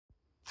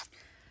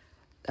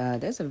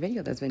There's a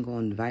video that's been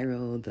going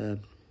viral the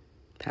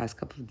past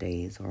couple of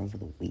days or over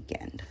the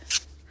weekend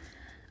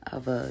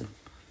of a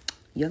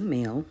young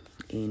male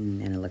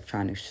in an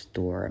electronics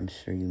store. I'm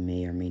sure you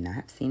may or may not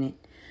have seen it.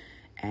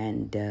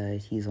 And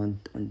he's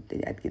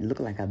it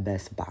looked like a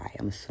Best Buy,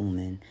 I'm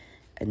assuming,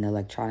 in the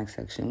electronics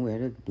section where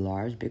the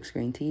large big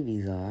screen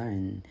TVs are.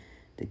 And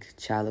the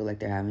child looked like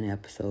they're having an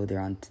episode. They're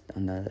on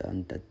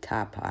the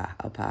top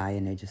up high,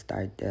 and they just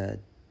start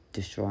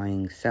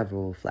destroying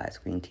several flat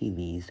screen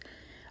TVs.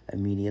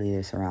 Immediately,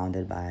 they're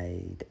surrounded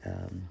by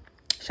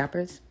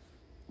shoppers,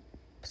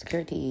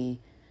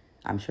 security.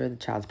 I'm sure the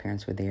child's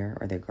parents were there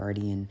or their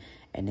guardian.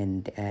 And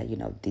then,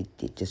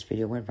 this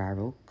video went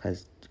viral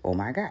because, oh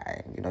my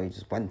God,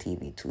 just one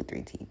TV, 2,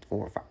 3 TV,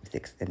 4, 5,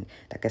 6. And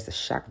I guess the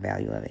shock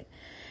value of it.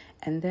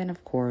 And then,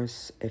 of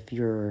course, if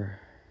you're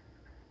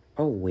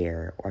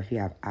aware or if you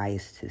have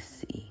eyes to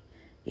see,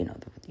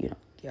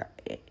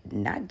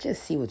 not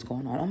just see what's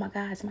going on. Oh my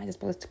God, somebody just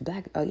posted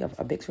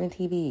a big screen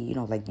TV.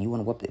 Like you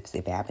want to whoop if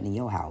it happened in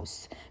your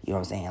house. You know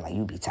what I'm saying? Like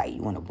you be tight.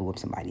 You want to whoop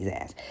somebody's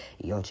ass.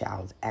 Your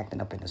child's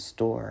acting up in the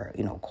store.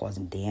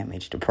 Causing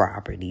damage to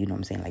property. You know what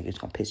I'm saying? Like it's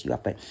gonna piss you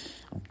off. But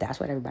that's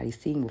what everybody's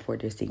seeing before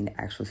they're seeing the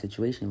actual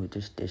situation. With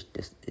this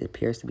it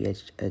appears to be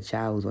a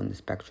child who's on the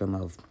spectrum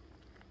of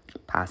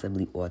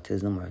possibly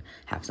autism or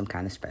have some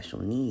kind of special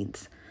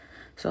needs.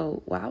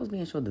 So while I was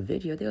being showed the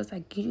video, they was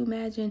like, can you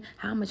imagine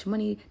how much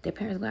money their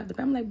parents going to have to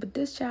pay? I'm like, but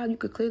this child, you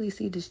could clearly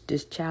see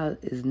this child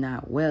is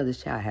not well.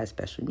 This child has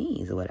special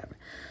needs or whatever.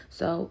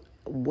 So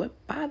what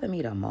bothered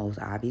me the most,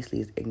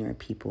 obviously, is ignorant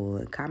people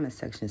in the comment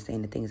section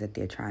saying the things that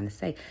they're trying to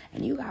say.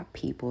 And you got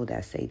people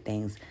that say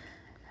things,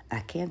 I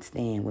can't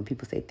stand when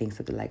people say things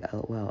something like,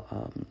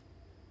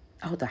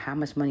 how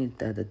much money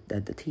the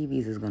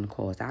TVs is going to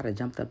cost. I would have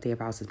jumped up there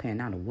if I was his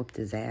parent. I would have whooped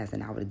his ass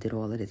and I would have did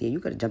all of this. Yeah, you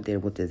could have jumped there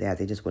and whooped his ass.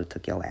 They just would have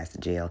took your ass to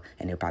jail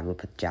and they probably would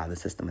have put the child in the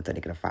system until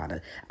they could have found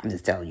it. I'm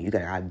just telling you, you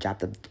could have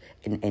dropped up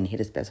and hit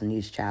a special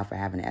needs child for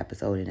having an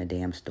episode in a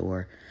damn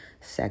store.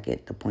 Second,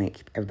 the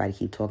point, everybody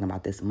keep talking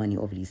about this money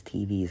over these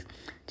TVs.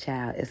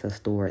 Child, it's a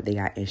store. They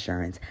got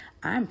insurance.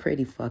 I'm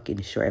pretty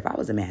fucking sure if I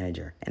was a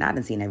manager, and I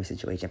done seen every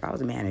situation, if I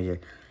was a manager,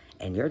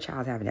 and your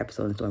child's having an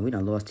episode in the store and we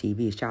done lost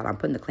TVs, child, I'm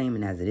putting the claim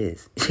in as it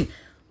is.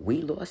 We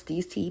lost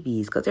these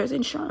TVs because there's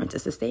insurance.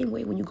 It's the same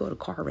way when you go to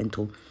car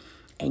rental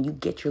and you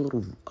get your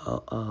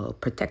little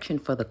protection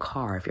for the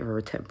car. If you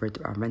ever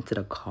rented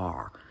a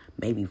car,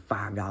 maybe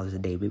 $5 a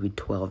day, maybe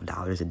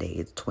 $12 a day.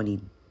 It's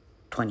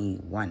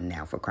 21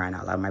 now, for crying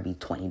out loud. It might be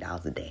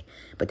 $20 a day.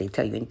 But they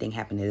tell you anything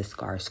happened to this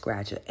car,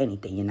 scratch or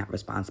anything, you're not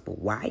responsible.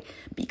 Why?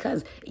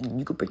 Because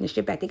you could bring the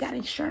shit back. They got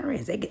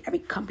insurance. Every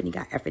company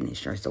got effing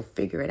insurance. So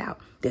figure it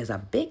out. There's a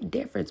big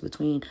difference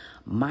between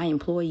my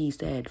employee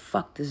said,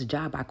 fuck this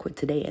job, I quit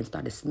today, and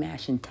started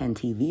smashing 10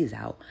 TVs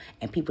out,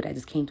 and people that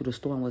just came through the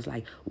store and was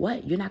like,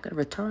 what? You're not going to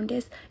return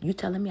this? You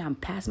telling me I'm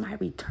past my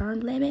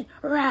return limit?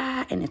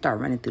 Rah! And they start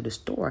running through the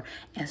store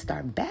and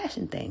start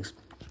bashing things.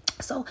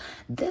 So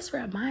this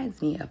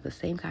reminds me of the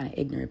same kind of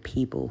ignorant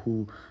people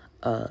who,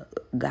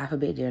 God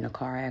forbid, they're in a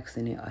car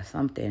accident or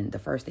something. The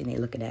first thing they're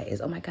looking at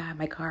is, oh my God,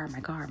 my car is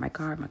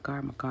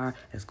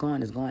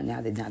gone.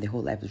 Now their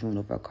whole life is ruined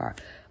over a car.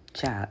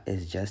 Child,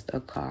 it's just a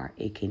car.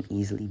 It can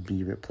easily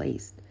be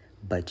replaced,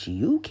 but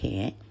you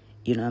can't.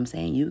 You know what I'm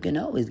saying? You can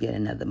always get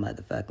another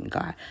motherfucking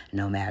car,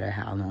 no matter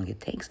how long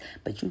it takes.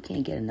 But you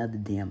can't get another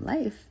damn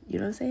life. You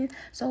know what I'm saying?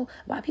 So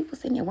why people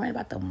sitting there worrying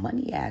about the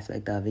money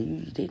aspect of it, you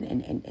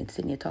didn't, and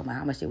sitting there talking about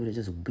how much they would have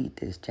just beat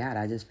this child.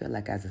 I just feel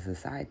like as a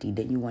society,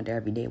 then you wonder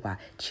every day why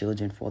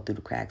children fall through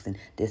the cracks and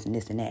this and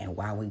that, and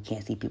why we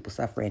can't see people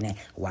suffering, and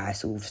why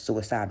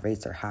suicide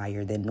rates are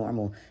higher than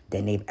normal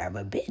than they've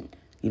ever been.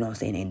 You know what I'm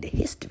saying? In the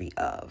history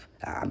of.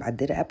 I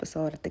did an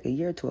episode, I think a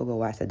year or two ago,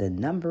 where I said the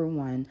number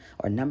one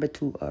or number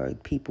two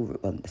people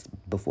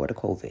before the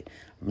COVID,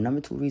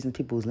 number two reason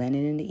people was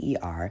landing in the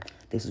ER,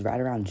 this was right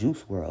around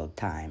Juice WRLD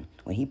time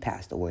when he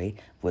passed away,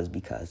 was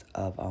because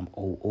of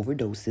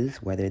overdoses,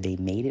 whether they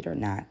made it or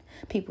not.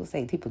 People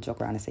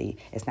joke around and say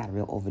it's not a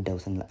real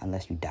overdose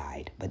unless you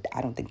died. But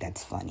I don't think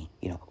that's funny.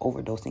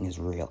 Overdosing is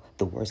real.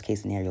 The worst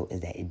case scenario is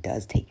that it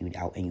does take you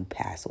out and you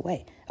pass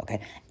away.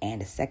 Okay.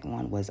 And the second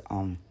one was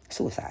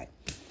suicide.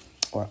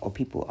 Or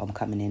people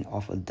coming in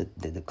off of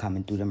the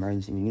coming through the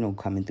emergency,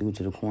 coming through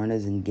to the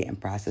corners and getting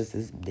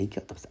processes, they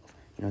killed themselves.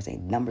 You know what I'm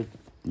saying? Number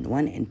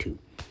 1 and 2.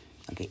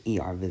 Okay,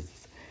 ER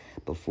visits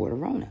before the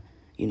Rona.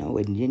 And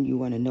then you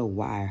want to know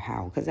why or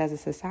how. Because as a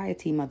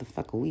society,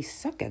 motherfucker, we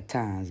suck at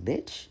times,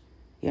 bitch.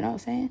 You know what I'm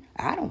saying?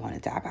 I don't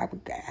want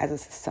to.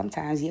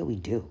 Sometimes, yeah, we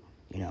do.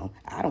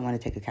 I don't want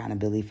to take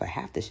accountability for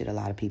half the shit a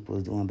lot of people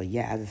is doing. But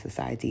yeah, as a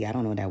society, I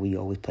don't know that we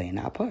always playing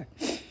our part.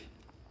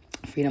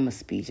 Freedom of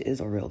speech is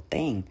a real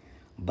thing.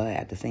 But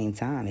at the same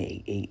time,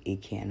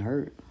 it can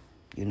hurt.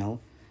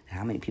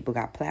 How many people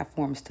got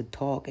platforms to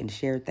talk and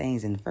share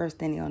things? And the first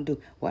thing they're going to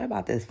do, what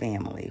about this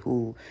family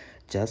who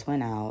just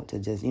went out to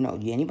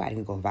anybody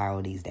can go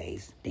viral these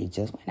days. They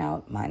just went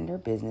out, minding their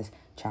business,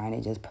 trying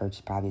to just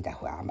purchase probably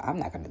that. Well, I'm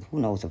not going to, who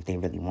knows if they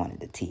really wanted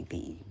the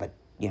TV, but,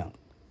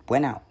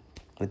 went out.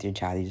 with your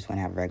child. You just want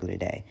to have a regular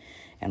day.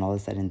 And all of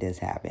a sudden this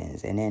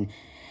happens. And then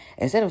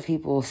instead of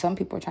some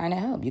people are trying to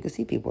help. You can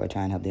see people are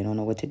trying to help. They don't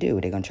know what to do.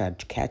 They're going to try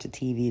to catch a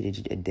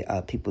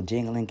TV, people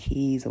jingling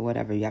keys or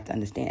whatever. You have to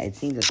understand. It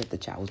seems as if the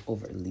child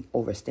was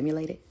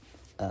overstimulated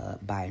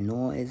by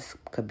noise,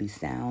 could be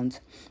sounds,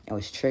 and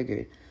was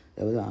triggered.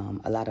 There was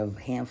a lot of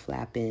hand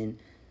flapping,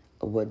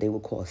 what they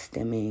would call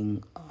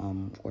stimming,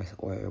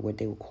 or what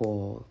they would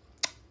call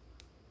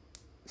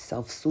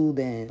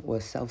self-soothing or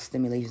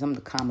self-stimulation, something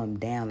to calm him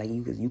down. Like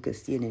you could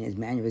see it in his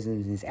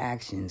mannerisms, his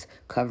actions,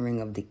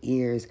 covering of the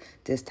ears,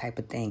 this type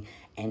of thing.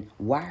 And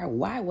why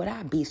would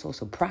I be so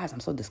surprised?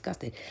 I'm so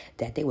disgusted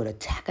that they would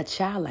attack a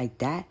child like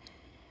that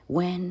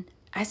when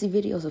I see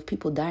videos of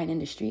people dying in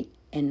the street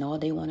and all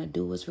they want to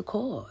do is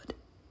record.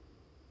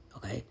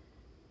 Okay?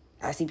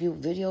 I see people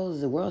videos,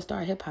 the world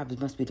star hip-hop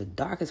must be the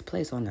darkest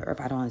place on the earth.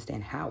 I don't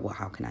understand how. Well,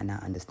 how can I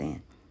not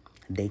understand?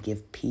 They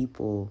give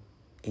people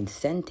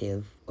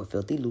incentive or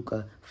filthy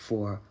lucre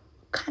for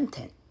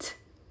content,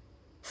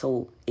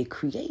 so it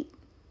create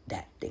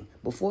that thing.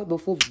 Before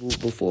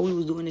we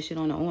was doing this shit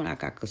on our own, I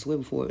could swear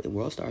before the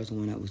world stars the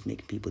one that was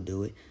making people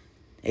do it.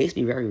 It used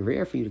to be very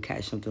rare for you to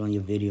catch something on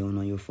your video and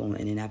on your phone,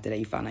 and then after that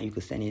you found out you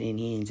could send it in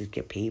here and just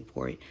get paid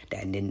for it.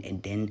 And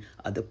then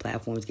other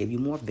platforms gave you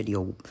more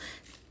video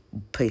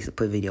place to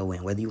put video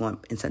in, whether you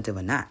want incentive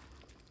or not.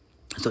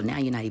 So now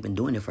you're not even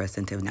doing it for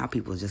incentive. Now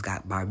people just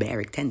got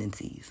barbaric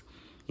tendencies.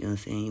 You know what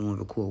I'm saying? You want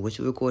to record. What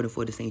you recording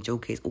for? This ain't your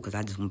case. Oh, because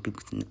I just want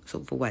people to know.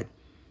 So for what?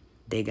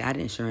 They got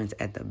insurance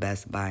at the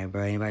Best Buy,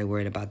 bro. Anybody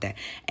worried about that?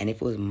 And if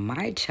it was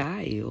my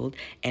child,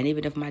 and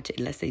even if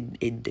let's say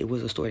it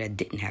was a store that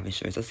didn't have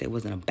insurance, let's say it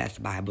wasn't a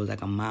Best Buy, but it was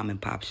like a mom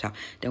and pop shop,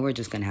 then we're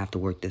just going to have to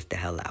work this the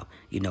hell out,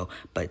 you know.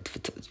 But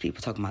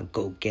people talking about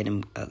go get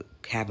him,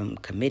 have him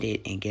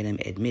committed and get him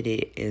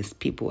admitted, is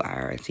people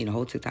are seen a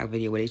whole TikTok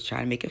video where they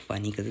try to make it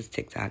funny because it's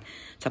TikTok.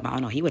 Talking about,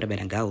 oh no, he would have been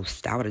a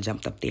ghost. I would have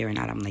jumped up there and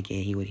out. I'm like, yeah,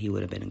 he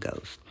would have been a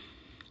ghost.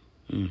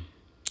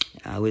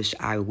 I wish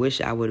I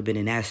would have been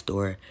in that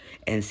store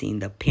and seen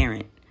the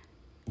parent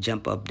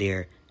jump up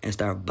there and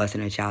start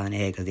busting her child in the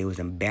head because they was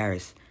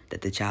embarrassed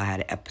that the child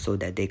had an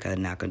episode that they could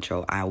not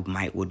control. I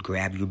would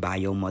grab you by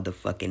your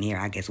motherfucking hair.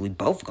 I guess we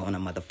both going to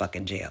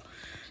motherfucking jail.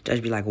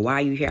 Judge be like, why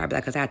are you here? I'd be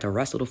like, because I had to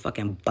wrestle the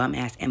fucking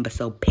bum-ass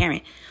imbecile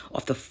parent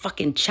off the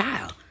fucking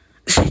child.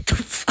 What the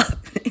fuck?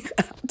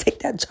 I'll take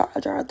that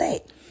charge all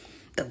day.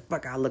 The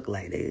fuck I look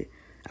like, dude.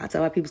 I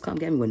tell my people come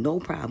get me with no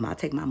problem. I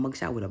take my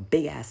mugshot with a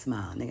big-ass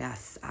smile.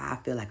 Nigga, I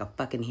feel like a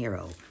fucking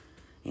hero.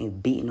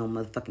 Ain't beating no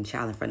motherfucking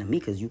child in front of me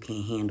because you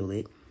can't handle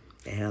it.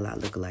 The hell I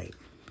look like.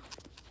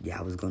 Yeah,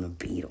 I was going to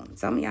beat him.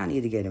 Some of y'all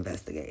need to get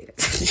investigated.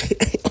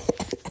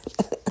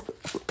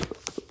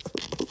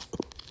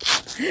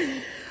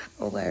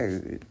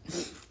 Word.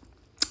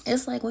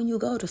 It's like when you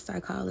go to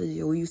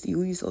psychology, or we used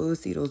to always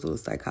see those little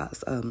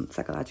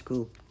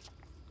psychological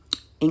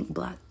ink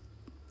blot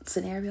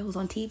scenarios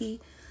on TV.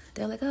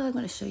 They're like, oh, I'm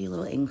going to show you a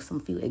little ink, some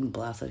few ink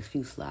blots or a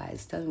few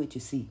slides. Tell me what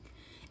you see.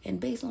 And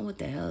based on what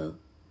the hell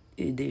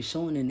they're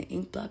showing in the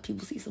ink blot,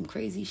 people see some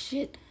crazy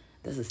shit.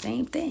 That's the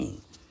same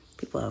thing.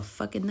 People are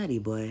fucking nutty,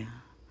 boy.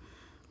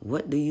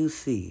 What do you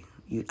see?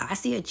 I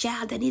see a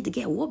child that needs to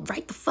get whooped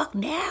right the fuck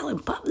now in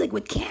public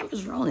with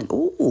cameras rolling.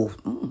 Ooh,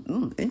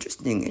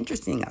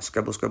 interesting. I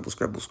scribble. This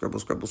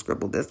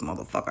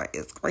motherfucker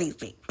is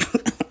crazy.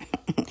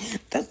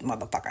 This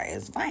motherfucker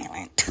is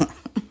violent.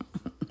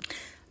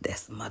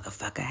 This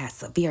motherfucker has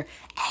severe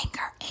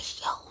anger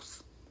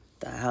issues.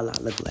 The hell I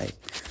look like.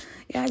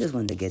 Yeah, I just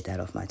wanted to get that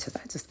off my chest.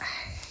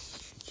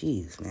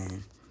 Jeez,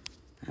 man.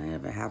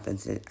 Whatever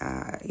happens,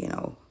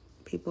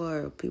 people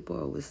are,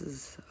 this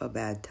is a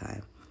bad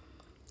time.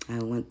 I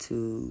went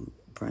to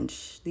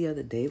brunch the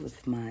other day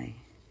with my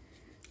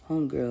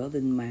homegirl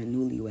and my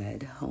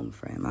newlywed home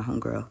friend, my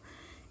homegirl.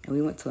 And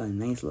we went to a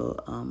nice little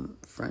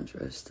French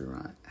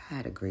restaurant. I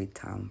had a great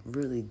time.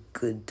 Really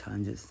good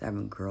time just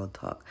having girl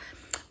talk.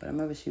 But I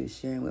remember she was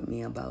sharing with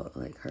me about,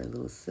 like, her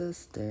little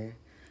sister.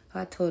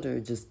 I told her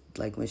just,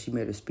 like, when she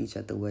made her speech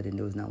at the wedding,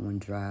 there was not one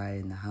dry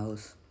in the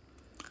house.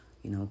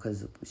 You know,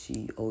 because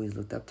she always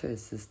looked up to her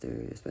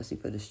sister, especially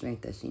for the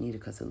strength that she needed,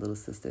 because her little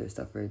sister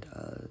suffered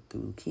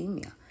through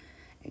leukemia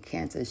and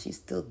cancer. She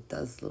still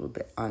does a little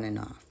bit on and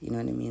off. You know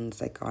what I mean? It's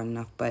like on and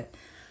off. But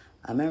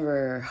I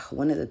remember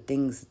one of the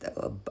things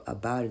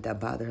about it that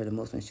bothered her the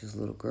most when she was a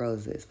little girl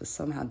is for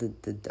somehow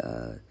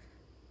the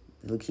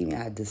leukemia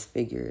had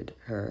disfigured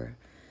her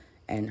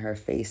and her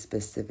face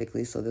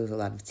specifically. So there was a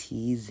lot of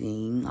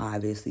teasing.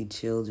 Obviously,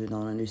 children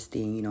don't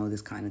understand, you know,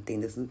 this kind of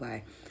thing. This is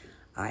why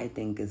I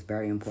think it's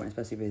very important,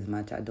 especially if it's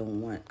my child.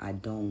 I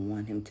don't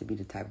want him to be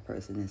the type of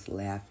person that's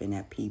laughing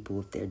at people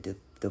if they're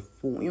the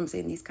fool. You know what I'm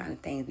saying? These kind of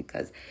things,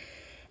 because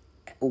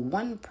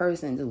one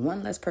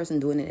less person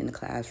doing it in the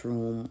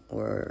classroom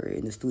or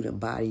in the student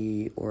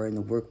body or in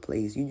the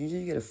workplace, you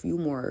just get a few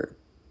more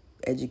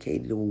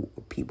educated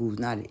people who's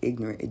not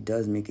ignorant. It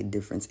does make a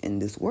difference in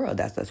this world.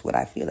 That's what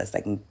I feel. That's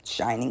like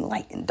shining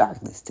light in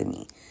darkness to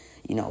me,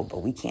 you know.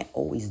 But we can't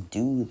always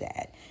do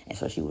that, and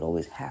so she would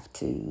always have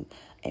to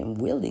and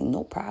willing,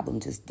 no problem,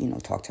 just,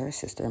 talk to her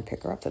sister and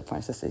pick her up to the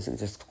point. Her sister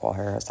just call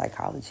her a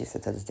psychologist.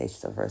 And to this day,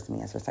 she refers to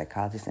me as her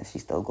psychologist, and she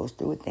still goes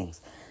through with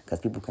things because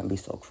people can be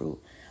so cruel.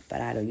 But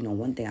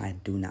one thing I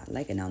do not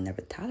like and I'll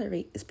never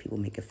tolerate is people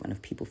making fun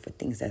of people for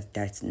things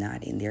that's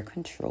not in their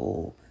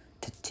control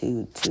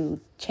to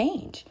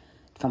change,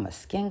 from a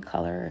skin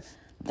color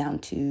down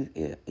to,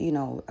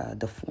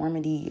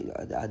 deformity,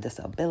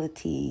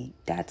 disability.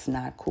 That's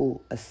not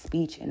cool. A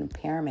speech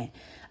impairment.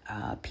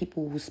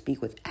 People who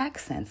speak with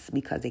accents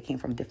because they came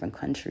from different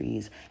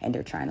countries and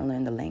they're trying to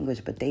learn the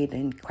language, but they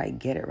didn't quite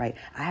get it right.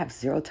 I have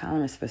zero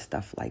tolerance for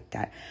stuff like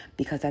that,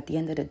 because at the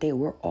end of the day,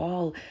 we're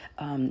all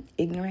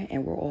ignorant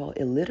and we're all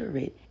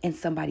illiterate in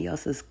somebody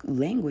else's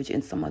language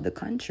in some other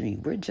country.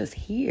 We're just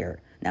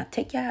here. Now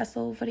take your ass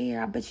over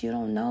there. I bet you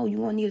don't know. You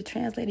won't need a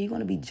translator. You're going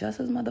to be just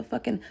as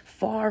motherfucking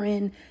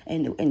foreign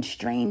and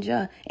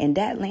stranger in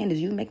that land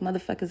as you make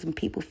motherfuckers and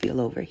people feel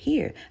over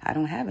here. I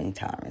don't have any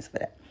tolerance for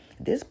that.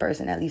 This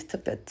person at least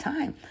took the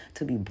time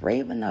to be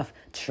brave enough,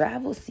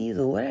 travel seas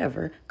or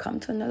whatever, come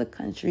to another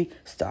country,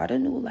 start a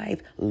new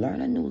life,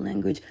 learn a new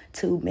language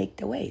to make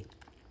their way.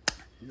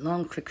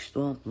 Long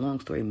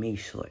story made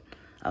short.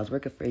 I was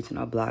working for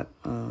H&R Block,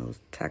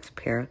 tax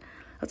preparer.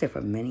 I was there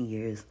for many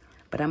years.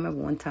 But I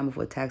remember one time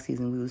before tax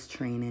season, we was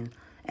training.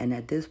 And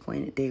at this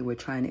point, they were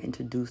trying to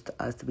introduce to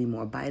us to be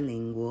more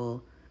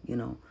bilingual,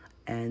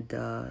 and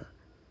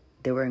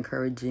they were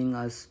encouraging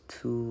us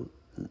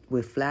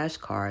with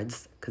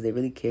flashcards, because they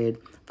really cared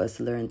for us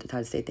to learn to try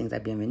to say things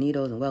like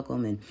bienvenidos and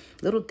welcome and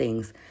little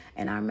things.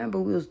 And I remember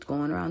we was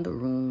going around the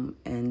room,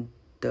 and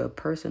the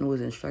person who was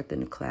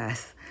instructing the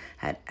class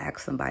had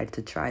asked somebody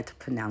to try to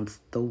pronounce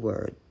the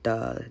word,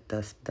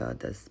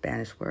 the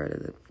Spanish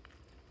word.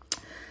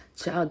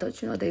 Child,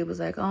 don't you know, they was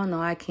like, oh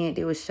no, I can't.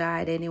 They was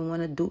shy. They didn't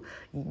want to do.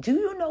 Do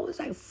you know it's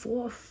like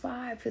 4 or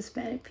 5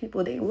 Hispanic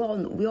people?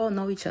 We all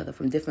know each other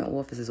from different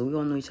offices, so we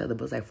all know each other.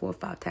 But it's like 4 or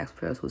 5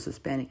 taxpayers who's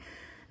Hispanic,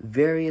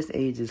 various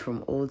ages,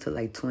 from old to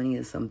like 20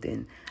 or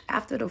something.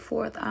 After the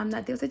 4th, I'm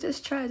not there. They said,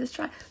 just try.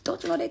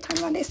 Don't you know, they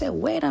turned around, they said,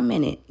 wait a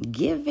minute,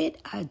 give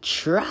it a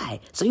try.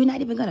 So you're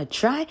not even going to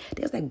try?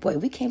 They was like, boy,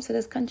 we came to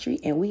this country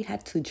and we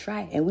had to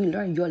try, and we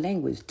learned your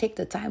language. Take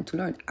the time to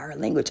learn our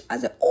language. I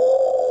said,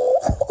 oh,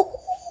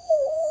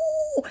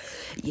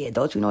 yeah,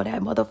 don't you know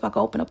that motherfucker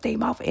opened up their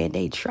mouth and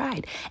they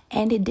tried.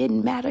 And it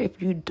didn't matter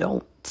if you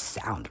don't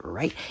sound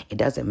right. It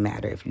doesn't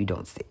matter if you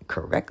don't say it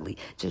correctly.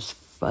 Just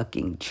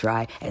fucking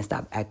try and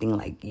stop acting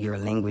like your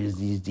language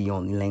is the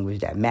only language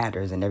that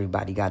matters and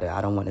everybody got it.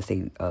 I don't want to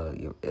say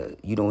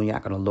you're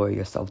not going to lower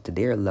yourself to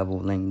their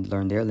level and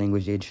learn their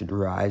language. They should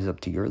rise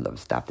up to your level.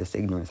 Stop this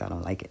ignorance. I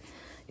don't like it.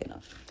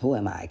 Who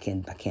am I? I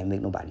can't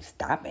make nobody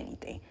stop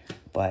anything.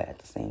 But at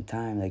the same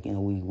time,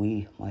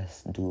 we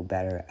must do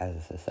better as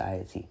a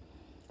society.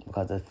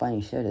 Because the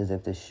funny shit is,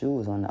 if the shoe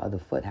was on the other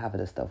foot, half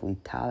of the stuff we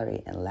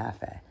tolerate and laugh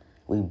at.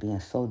 We being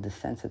so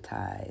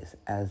desensitized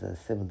as a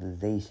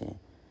civilization.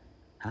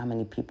 How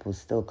many people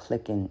still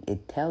clicking?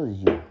 It tells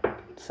you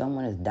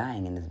someone is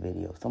dying in this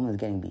video. Someone's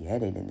getting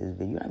beheaded in this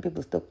video. You know how many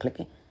people still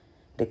clicking?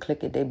 They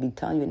click it, they be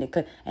telling you, and they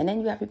click. And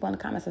then you have people in the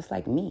comments that's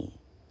like me.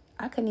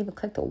 I couldn't even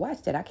click to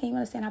watch that. I can't even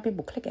understand how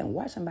people click and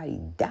watch somebody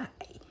die.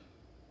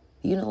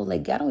 I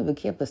don't even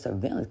care if the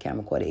surveillance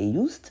camera caught it. It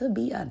used to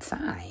be a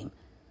time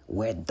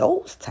where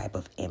those type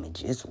of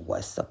images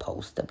was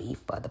supposed to be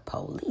for the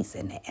police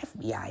and the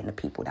FBI and the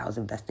people that was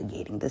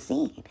investigating the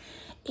scene.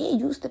 It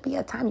used to be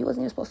a time you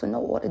wasn't even supposed to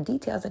know all the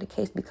details of the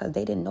case because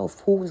they didn't know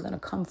who was going to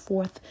come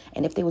forth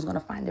and if they was going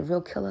to find the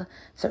real killer.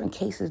 Certain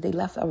cases they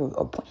left a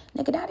point.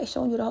 Nigga, now they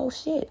showing you the whole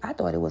shit. I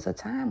thought it was a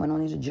time when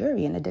only the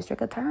jury and the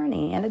district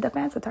attorney and the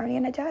defense attorney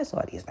and the judge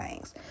saw these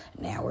things.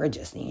 Now we're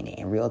just seeing it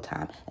in real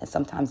time and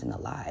sometimes in the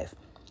live.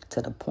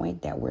 To the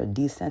point that we're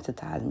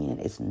desensitized, meaning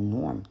it's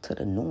norm to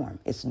the norm.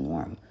 It's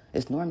norm.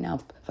 It's norm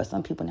now for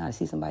some people now to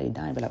see somebody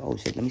dying, be like, oh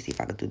shit, let me see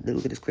if I could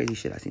look at this crazy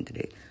shit I seen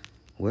today.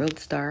 World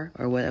Star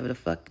or whatever the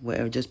fuck,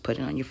 whatever, just put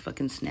it on your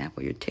fucking Snap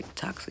or your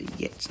TikTok so you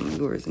get some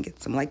viewers and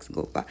get some likes and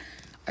go by.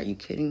 Are you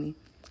kidding me?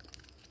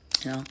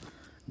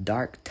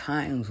 Dark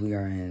times we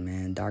are in,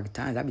 man. Dark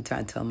times. I be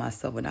trying to tell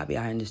myself when I be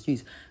out in the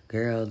streets,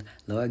 girl,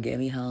 Lord, get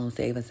me home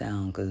safe and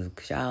sound. Because,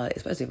 child,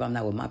 especially if I'm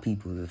not with my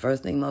people, the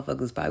first thing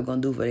motherfuckers probably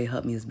gonna do before they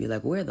help me is be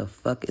like, where the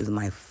fuck is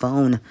my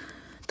phone?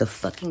 The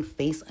fucking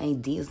Face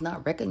ID is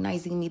not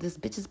recognizing me. This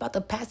bitch is about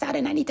to pass out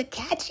and I need to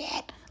catch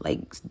it.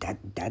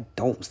 That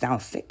don't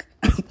sound sick.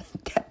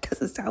 That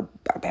doesn't sound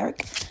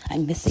barbaric.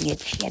 I'm missing it.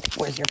 Shit,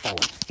 where's your phone?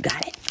 You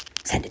got it?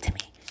 Send it to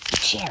me.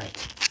 Share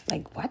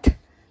it. What?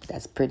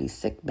 That's pretty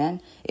sick,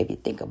 man, if you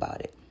think about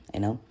it,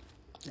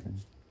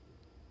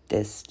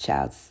 This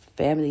child's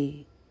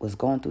family was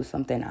going through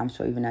something. I'm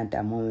sure even at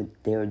that moment,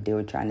 they were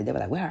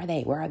like, where are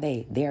they? Where are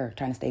they? They're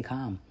trying to stay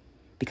calm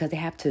because they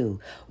have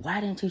to.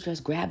 Why didn't you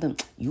just grab them?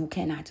 You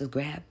cannot just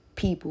grab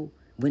people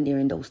when they're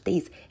in those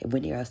states and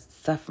when they are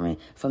suffering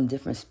from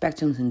different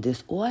spectrums and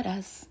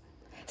disorders.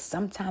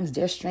 Sometimes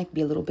their strength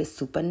be a little bit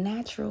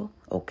supernatural,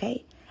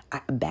 okay?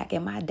 Back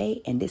in my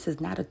day, and this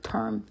is not a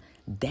term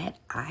that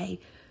I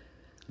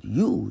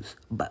use.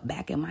 But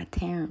back in my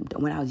term,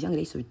 when I was younger,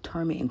 they used to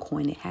term it and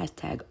coin it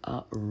hashtag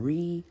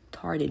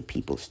retarded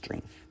people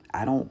strength.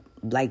 I don't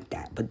like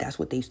that, but that's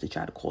what they used to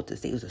try to call it, to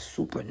say it was a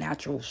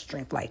supernatural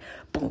strength, like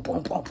boom,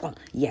 boom, boom, boom.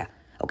 Yeah.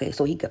 Okay,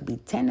 so he could be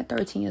 10 to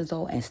 13 years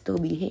old and still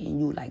be hitting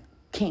you like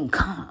King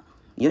Kong.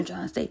 You know what I'm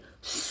trying to say?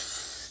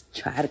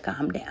 Shh, try to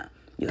calm down.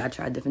 You gotta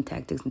try different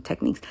tactics and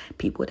techniques.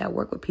 People that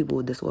work with people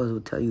with disorders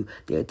will tell you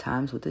there are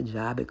times with the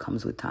job, it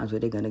comes with times where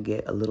they're gonna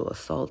get a little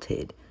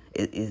assaulted.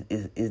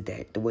 Is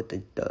that what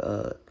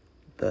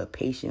the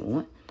patient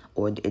want,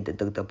 or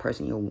the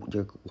person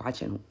you're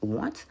watching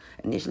wants?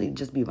 Initially,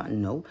 just be about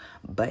no,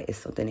 but it's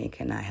something they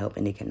cannot help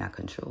and they cannot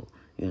control.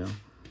 You know.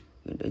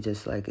 It's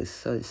just like it's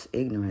such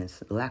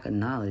ignorance, lack of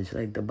knowledge.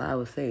 Like the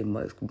Bible says,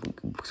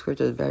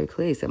 scripture is very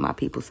clear. It said, "My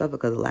people suffer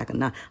because of lack of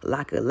knowledge,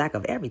 lack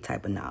of every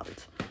type of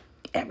knowledge,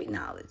 every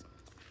knowledge."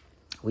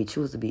 We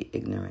choose to be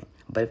ignorant.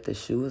 But if the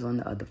shoe was on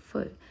the other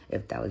foot,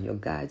 if that was your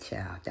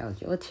godchild, if that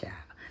was your child,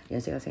 you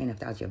know what I'm saying? If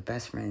that was your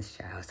best friend's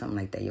child, something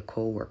like that, your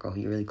co-worker who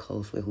you're really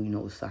close with, who you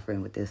know is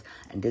suffering with this,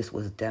 and this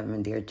was them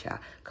and their child,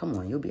 come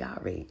on, you'll be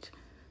outraged.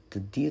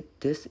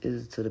 This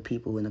is to the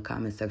people in the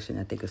comment section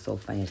that think it's so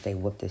funny to say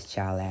whoop this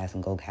child ass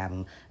and go have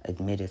him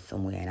admitted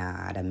somewhere, and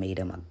I'd have made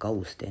him a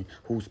ghost, and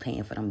who's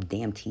paying for them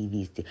damn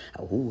TVs?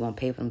 Who gonna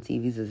pay for them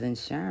TVs is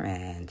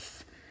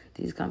insurance.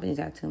 These companies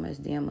got too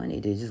much damn money.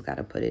 They just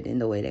gotta put it in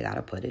the way they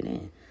gotta put it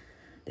in.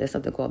 There's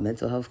something called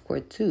mental health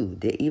court too.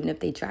 Even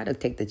if they try to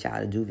take the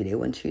child to juvie, they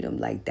wouldn't treat him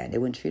like that. They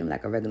wouldn't treat him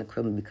like a regular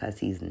criminal because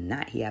he's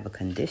not. He have a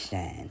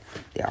condition.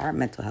 There are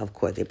mental health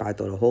courts. They probably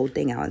throw the whole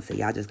thing out and say,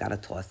 y'all just got to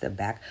toss it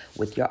back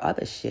with your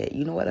other shit.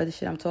 You know what other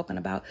shit I'm talking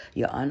about?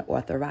 Your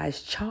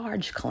unauthorized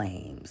charge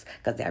claims.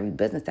 Because every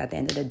business at the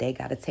end of the day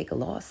got to take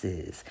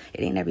losses.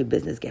 It ain't every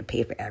business get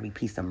paid for every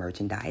piece of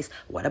merchandise.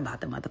 What about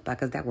the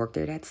motherfuckers that work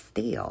there that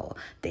steal?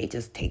 They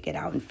just take it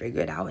out and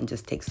figure it out and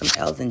just take some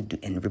L's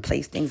and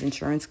replace things.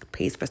 Insurance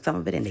pays for some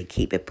of it and they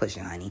keep it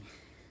pushing, honey.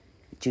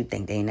 But you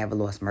think they never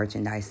lost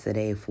merchandise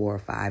today, 4 or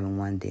 5 in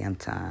one damn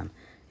time?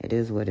 It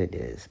is what it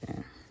is,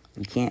 man.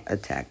 You can't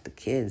attack the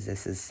kids.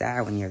 This is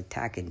sad when you're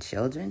attacking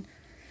children,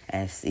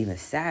 and it's even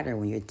sadder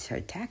when you're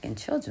attacking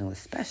children with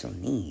special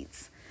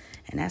needs.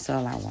 And that's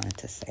all I wanted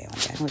to say on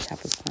that. I'm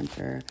Chapel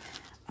Hunter.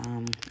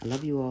 I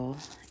love you all,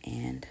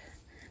 and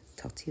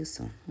talk to you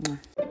soon.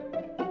 Mwah.